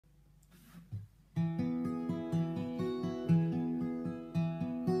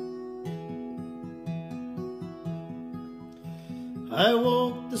I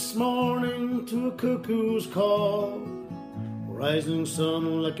woke this morning to a cuckoo's call, rising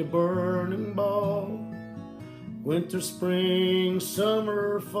sun like a burning ball. Winter, spring,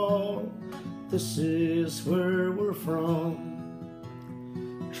 summer, fall, this is where we're from.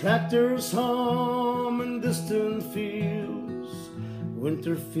 Tractors hum in distant fields,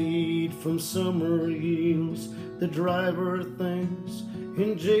 winter feed from summer yields. The driver thinks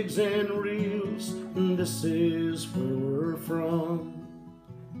in jigs and reels, and this is where we're from.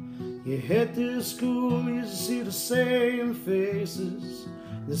 You head to school, you see the same faces,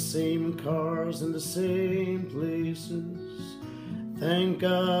 the same cars and the same places. Thank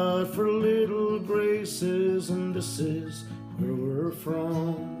God for little graces, and this is where we're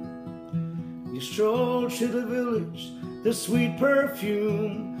from. You stroll through the village, the sweet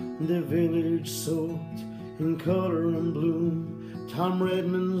perfume, the village soaked in color and bloom. Tom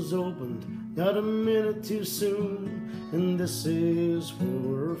Redmond's opened not a minute too soon, and this is where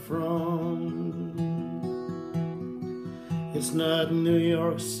we're from. It's not New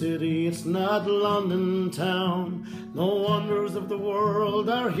York City, it's not London town. No wonders of the world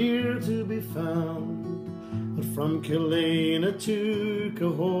are here to be found. But from Killeen to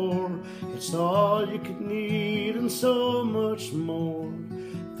Cahors, it's all you could need and so much more.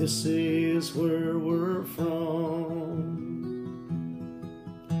 This is where we're from.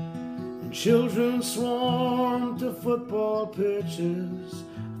 And children swarm to football pitches,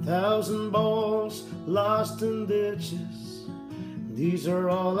 1,000 balls lost in ditches. These are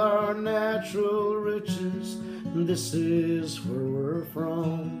all our natural riches, and this is where we're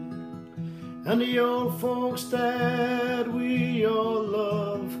from. And the old folks that we all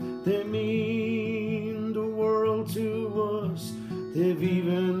love, they mean the world to us. They've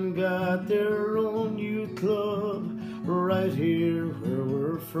even got their own youth club right here where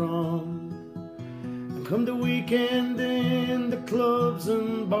we're from. And come the weekend in the clubs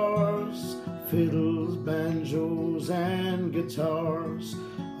and bars, fiddles, banjos, and guitars,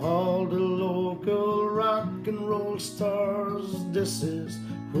 all the local rock and roll stars, this is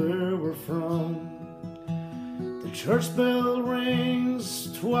where we're from. The church bell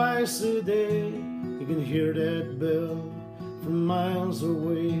rings twice a day, you can hear that bell from miles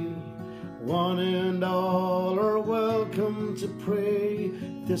away. One and all are welcome to pray,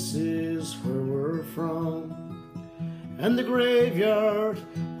 this is where we're from. And the graveyard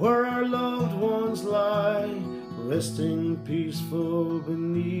where our loved ones lie, resting peaceful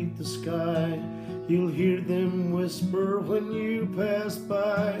beneath the sky. You'll hear them whisper when you pass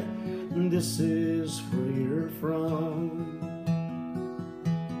by, and this is where you're from.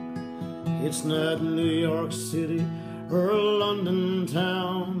 It's not New York City or London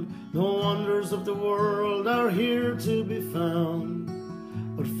town. No wonders of the world are here to be found.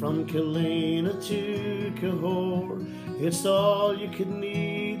 But from Killeen to Cahors, it's all you could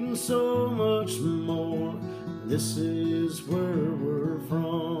need and so much more. This is where we're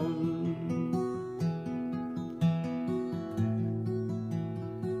from.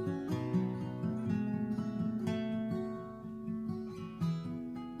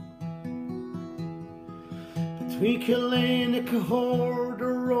 Between Killeen and Cahors,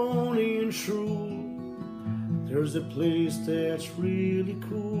 Deroni and Shrule, there's a place that's really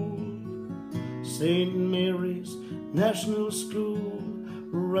cool, St. Mary's National School,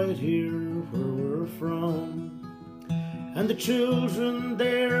 right here where we're from. And the children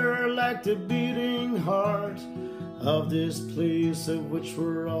there are like the beating heart of this place of which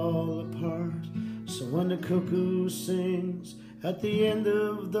we're all a part. So when the cuckoo sings at the end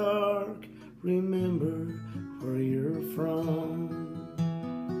of dark, remember where you're from.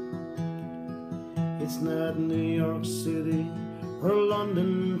 It's not New York City or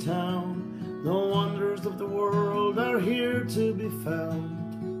London town. No wonders of the world are here to be found.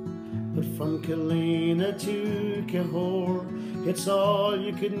 But from Killeen to Cahors, it's all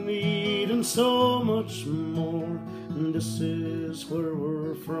you could need and so much more. And this is where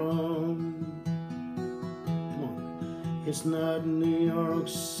we're from. Come on. It's not New York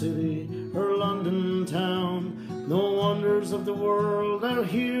City or London town. No wonders of the world are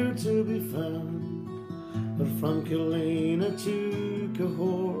here to be found. But from Killeen to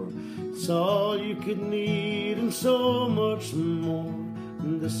Cahors, it's all you could need and so much more.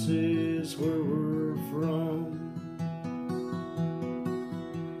 And this is where we're from.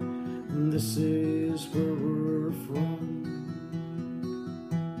 And this is where we're from.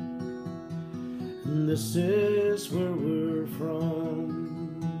 And this is where we're from.